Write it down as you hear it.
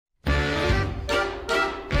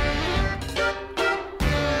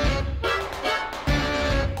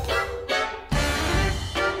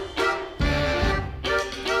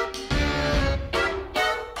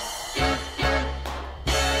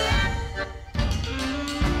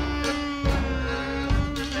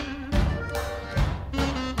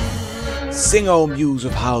Sing, O muse,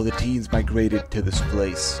 of how the teens migrated to this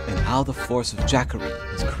place, and how the force of Jackery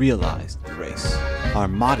has creolized the race. Our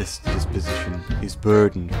modest disposition is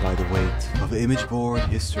burdened by the weight of image-board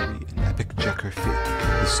history and epic Jacker fate.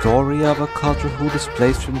 The story of a culture who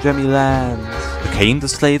displaced from gemmy lands became the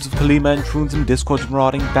slaves of Kalima and Troons and Discord's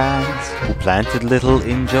marauding bands, who planted little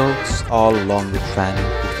in-jokes all along the trend,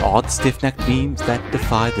 with odd stiff-necked memes that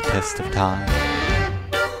defy the test of time.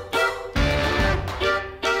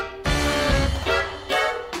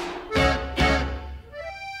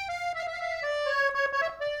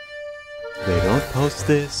 They don't post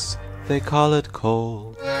this, they call it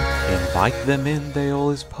cold. Invite them in, they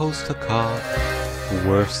always post a card.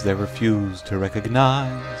 Worse, they refuse to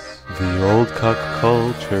recognize the old cuck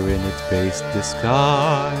culture in its base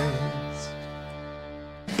disguise.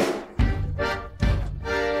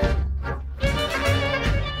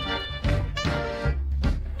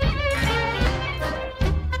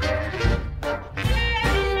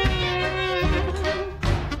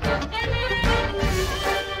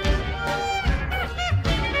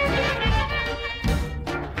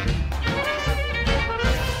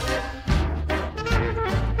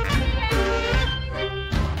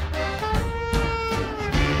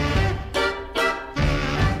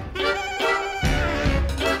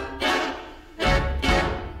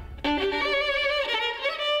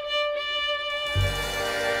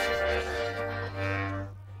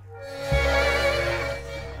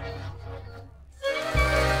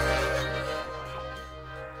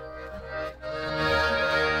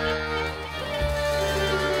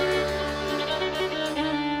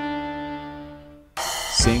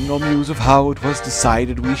 Sing, O muse, of how it was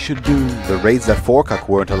decided we should do the raids that Forcock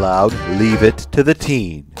weren't allowed, leave it to the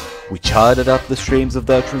teen. We charted up the streams of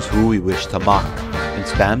the truths who we wished to mock, and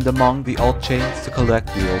spammed among the alt chains to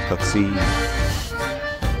collect the old cuck seed.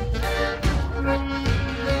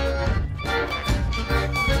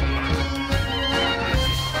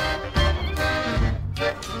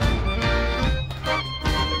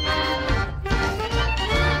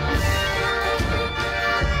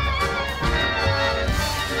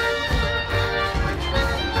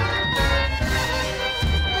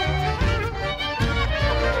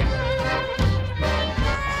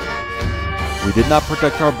 We did not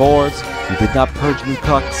protect our boards, we did not purge new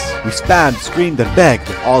cucks. We spammed, screamed, and begged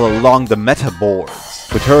all along the meta boards.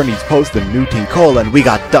 Fraternities posted new teen coal and we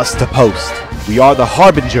got dust to post. We are the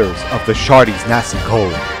harbingers of the Sharty's nasty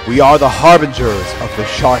coal. We are the harbingers of the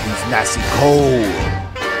Sharty's nasty coal.